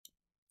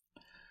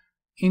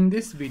In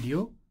this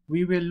video,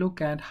 we will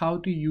look at how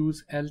to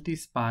use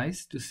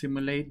LTSPICE to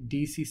simulate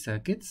DC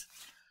circuits.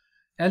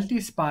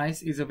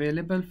 LTSPICE is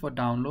available for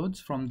downloads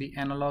from the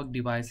Analog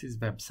Devices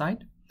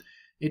website.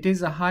 It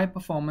is a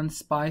high-performance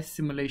SPICE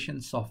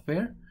simulation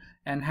software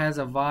and has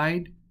a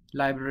wide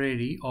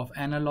library of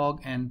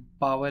analog and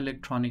power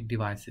electronic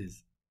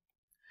devices.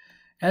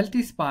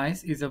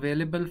 LTSPICE is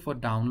available for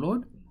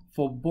download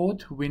for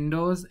both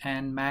Windows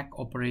and Mac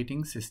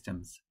operating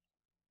systems.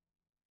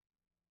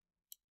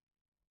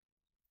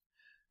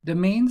 The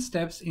main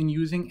steps in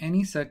using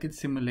any circuit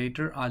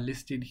simulator are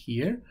listed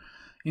here.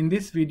 In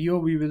this video,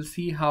 we will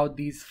see how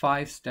these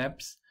 5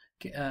 steps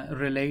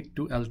relate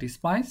to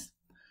LTSPICE.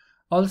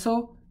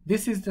 Also,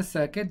 this is the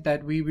circuit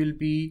that we will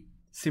be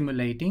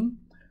simulating.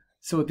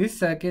 So this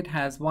circuit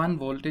has one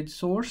voltage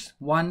source,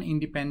 one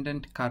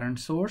independent current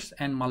source,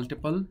 and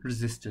multiple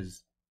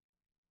resistors.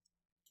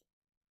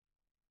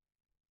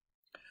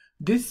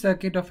 This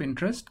circuit of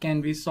interest can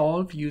be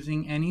solved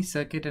using any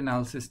circuit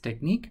analysis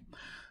technique.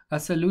 A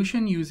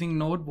solution using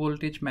node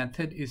voltage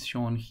method is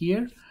shown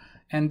here,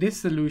 and this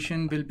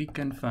solution will be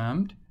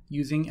confirmed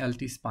using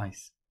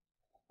LTSPICE.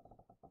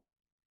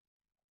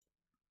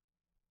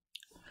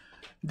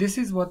 This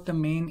is what the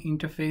main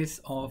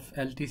interface of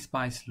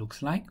LTSPICE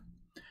looks like.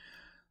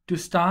 To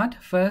start,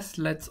 first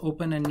let's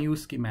open a new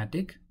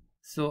schematic.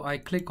 So I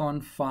click on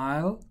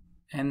File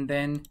and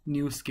then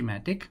New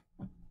Schematic.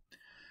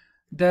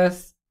 The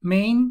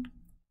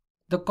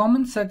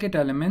common circuit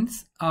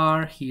elements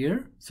are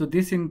here. So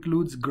this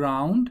includes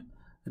ground,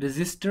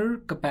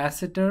 resistor,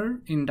 capacitor,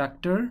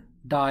 inductor,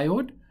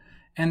 diode,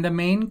 and the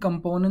main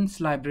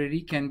components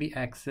library can be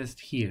accessed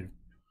here.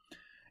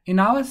 In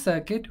our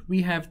circuit,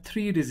 we have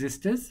 3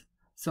 resistors.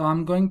 So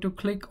I'm going to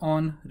click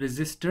on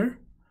resistor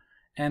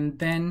and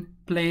then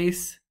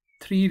place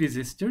 3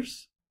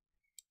 resistors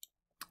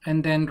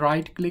and then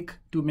right click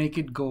to make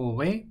it go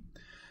away.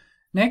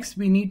 Next,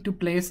 we need to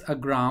place a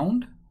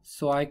ground.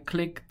 So I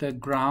click the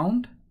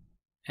ground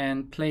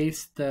and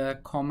place the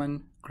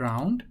common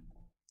ground.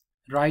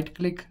 Right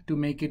click to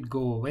make it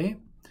go away.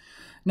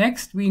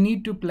 Next, we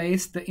need to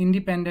place the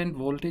independent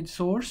voltage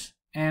source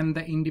and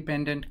the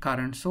independent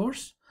current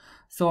source.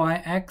 So I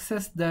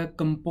access the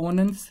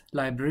components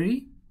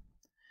library,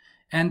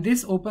 and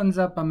this opens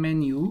up a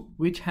menu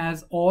which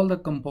has all the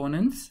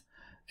components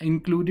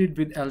included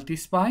with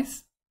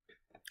LTSPICE.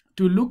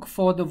 To look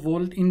for the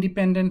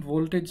independent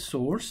voltage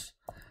source,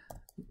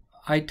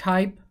 I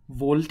type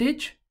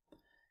voltage,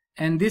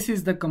 and this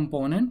is the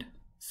component.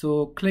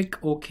 So click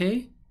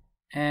OK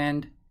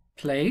and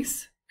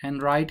place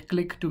and right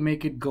click to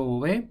make it go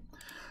away.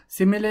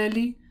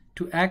 Similarly,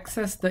 to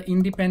access the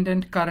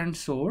independent current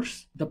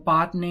source, the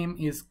part name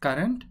is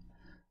current.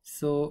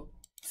 So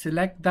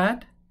select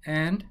that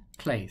and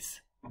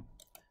place.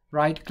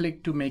 Right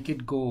click to make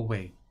it go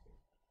away.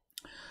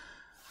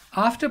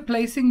 After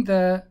placing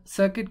the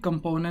circuit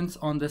components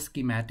on the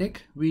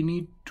schematic, we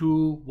need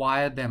to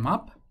wire them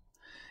up.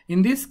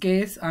 In this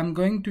case, I'm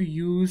going to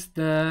use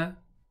the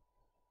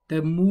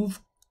move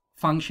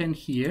function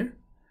here,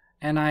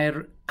 and I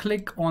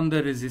click on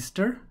the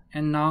resistor,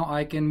 and now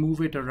I can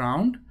move it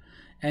around,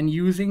 and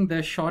using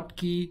the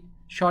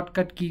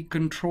shortcut key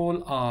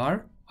Control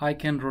R, I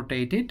can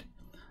rotate it.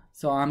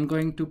 So I'm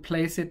going to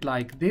place it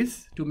like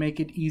this to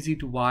make it easy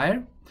to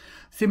wire.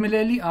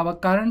 Similarly, our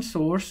current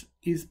source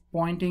is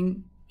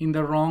pointing in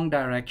the wrong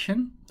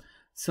direction.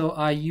 So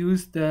I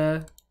use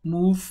the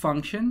move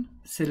function,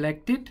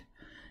 select it,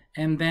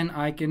 and then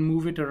I can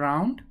move it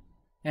around,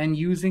 and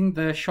using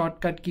the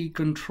shortcut key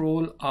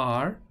Control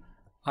R,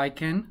 I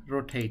can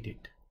rotate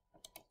it.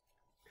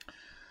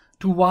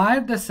 To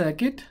wire the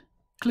circuit,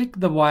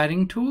 click the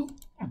wiring tool,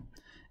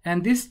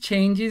 and this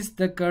changes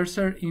the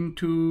cursor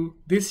into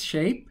this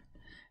shape.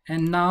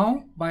 And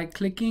now by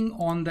clicking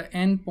on the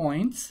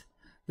endpoints,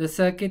 the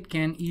circuit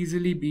can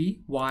easily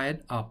be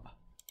wired up.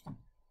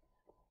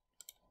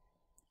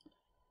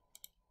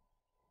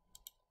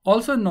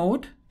 Also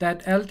note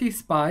that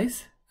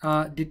LTSPICE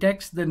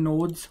detects the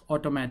nodes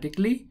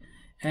automatically,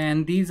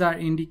 and these are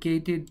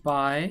indicated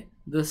by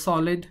the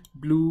solid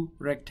blue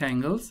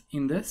rectangles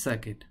in the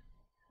circuit.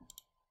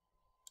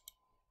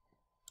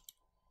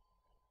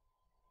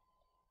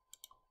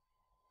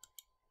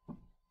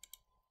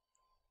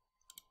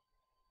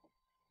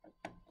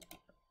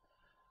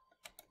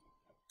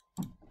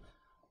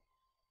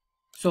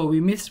 So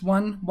we missed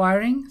one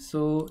wiring,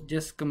 so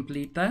just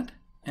complete that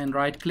and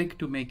right click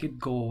to make it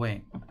go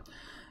away.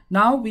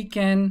 Now we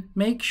can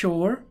make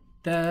sure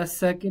the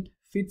circuit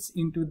fits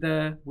into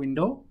the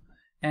window,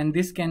 and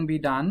this can be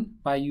done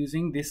by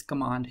using this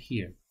command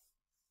here.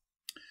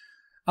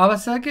 Our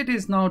circuit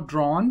is now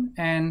drawn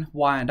and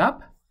wired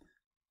up.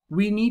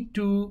 We need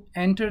to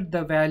enter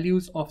the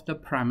values of the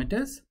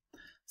parameters.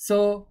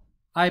 So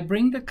I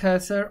bring the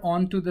cursor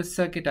onto the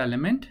circuit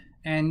element,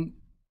 and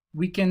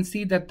we can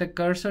see that the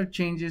cursor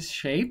changes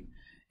shape,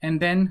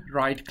 and then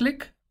right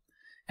click.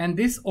 And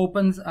this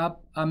opens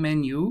up a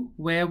menu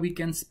where we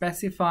can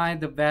specify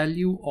the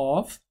value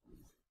of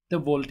the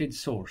voltage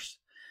source.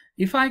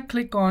 If I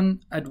click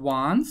on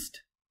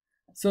Advanced,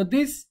 so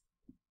this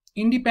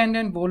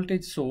independent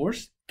voltage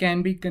source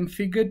can be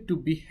configured to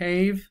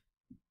behave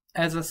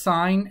as a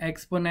sine,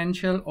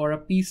 exponential, or a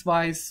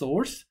piecewise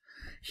source.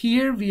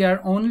 Here we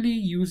are only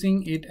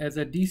using it as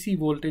a DC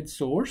voltage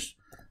source,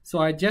 so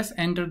I just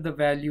entered the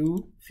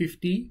value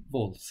 50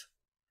 volts.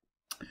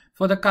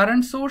 For the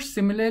current source,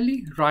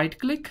 similarly, right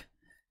click,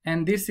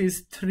 and this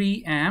is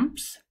 3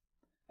 amps.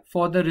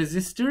 For the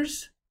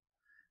resistors,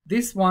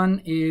 this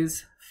one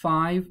is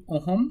 5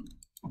 ohm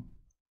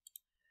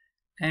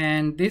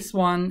and this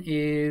one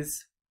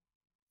is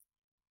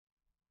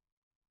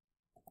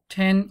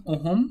 10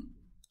 ohm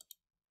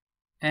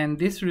and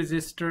this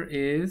resistor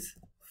is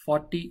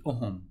 40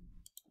 ohm.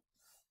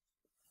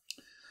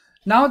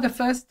 Now the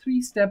first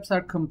 3 steps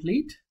are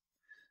complete.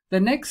 The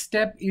next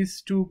step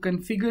is to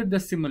configure the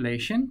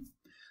simulation.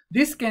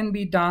 This can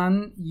be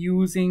done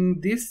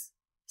using this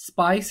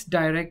SPICE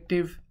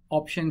directive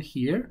option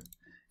here.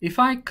 If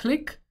I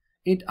click,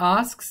 it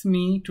asks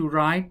me to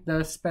write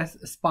the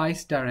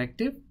SPICE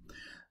directive.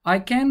 I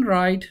can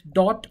write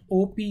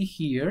 .op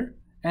here,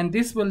 and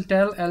this will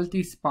tell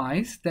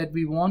LTSPICE that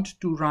we want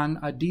to run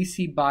a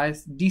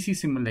DC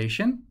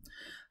simulation.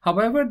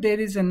 However, there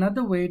is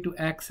another way to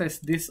access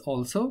this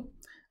also.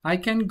 I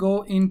can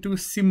go into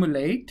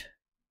Simulate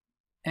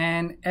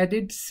and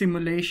edit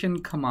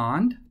simulation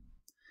command,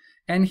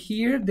 and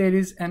here there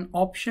is an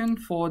option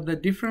for the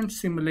different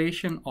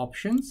simulation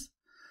options.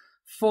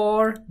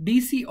 For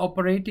DC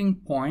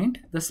operating point,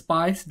 the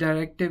SPICE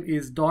directive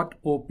is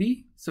 .op.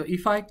 So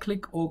if I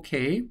click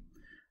OK,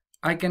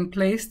 I can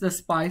place the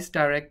SPICE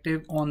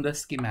directive on the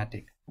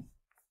schematic.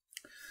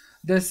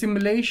 The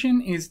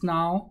simulation is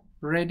now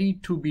ready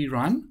to be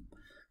run.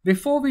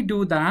 Before we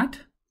do that,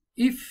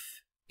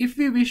 if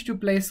we wish to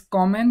place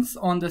comments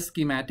on the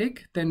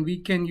schematic, then we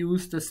can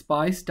use the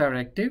SPICE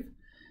directive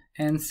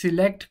and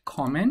select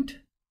comment.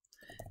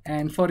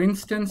 And for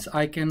instance,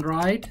 I can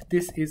write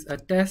this is a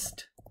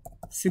test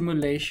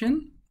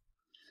simulation,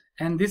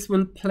 and this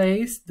will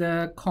place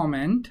the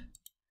comment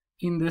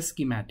in the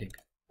schematic.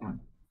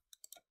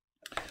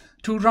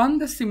 To run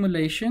the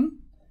simulation,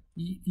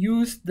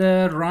 use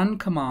the run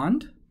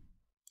command,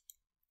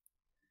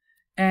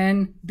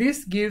 and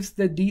this gives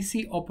the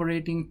DC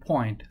operating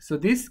point. So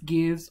this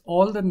gives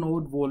all the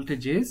node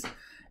voltages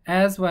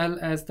as well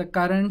as the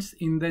currents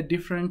in the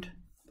different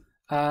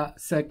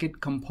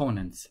circuit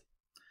components.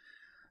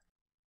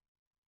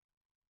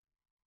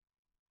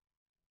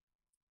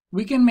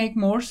 We can make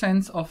more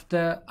sense of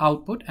the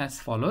output as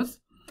follows.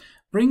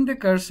 Bring the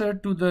cursor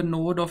to the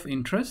node of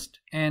interest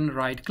and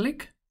right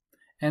click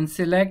and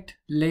select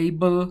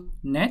label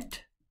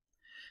net.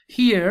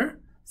 Here,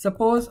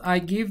 suppose I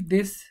give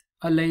this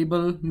a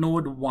label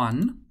node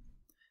 1,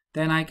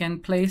 then I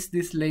can place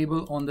this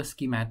label on the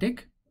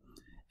schematic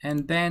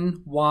and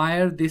then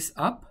wire this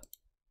up.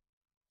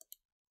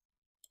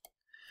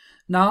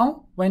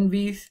 Now when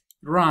we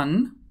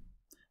run,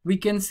 we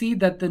can see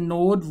that the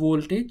node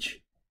voltage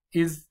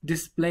is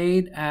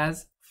displayed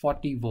as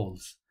 40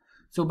 volts.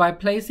 So by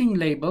placing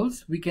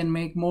labels, we can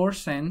make more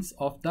sense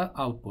of the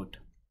output.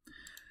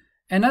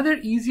 Another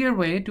easier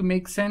way to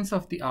make sense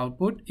of the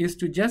output is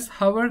to just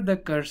hover the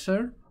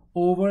cursor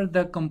over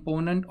the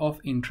component of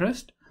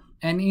interest,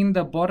 and in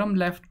the bottom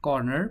left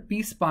corner,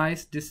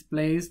 PSpice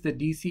displays the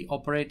DC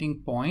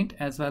operating point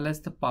as well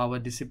as the power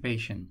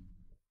dissipation.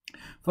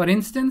 For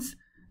instance,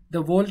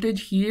 the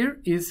voltage here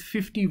is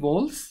 50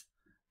 volts,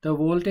 the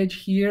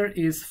voltage here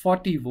is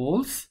 40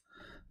 volts.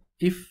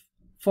 If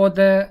for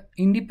the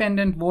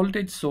independent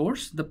voltage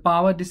source, the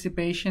power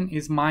dissipation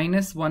is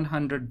minus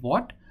 100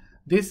 watt,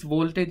 this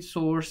voltage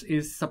source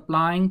is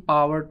supplying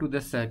power to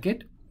the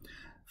circuit.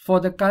 For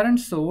the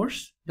current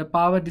source, the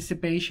power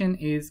dissipation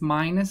is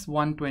minus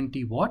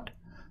 120 watt.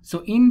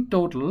 So in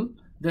total,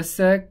 the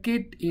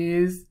circuit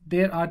is,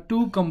 there are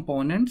 2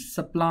 components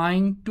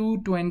supplying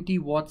 220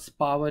 watts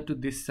power to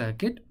this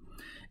circuit,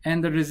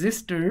 and the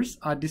resistors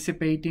are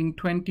dissipating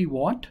 20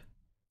 watt,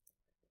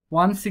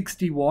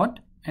 160 watt,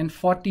 and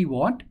 40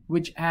 watt,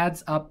 which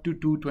adds up to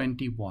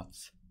 220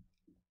 watts.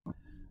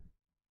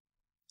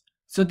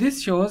 So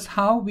this shows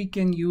how we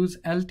can use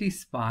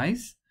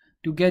LTSPICE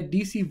to get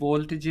DC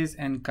voltages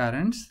and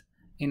currents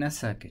in a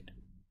circuit.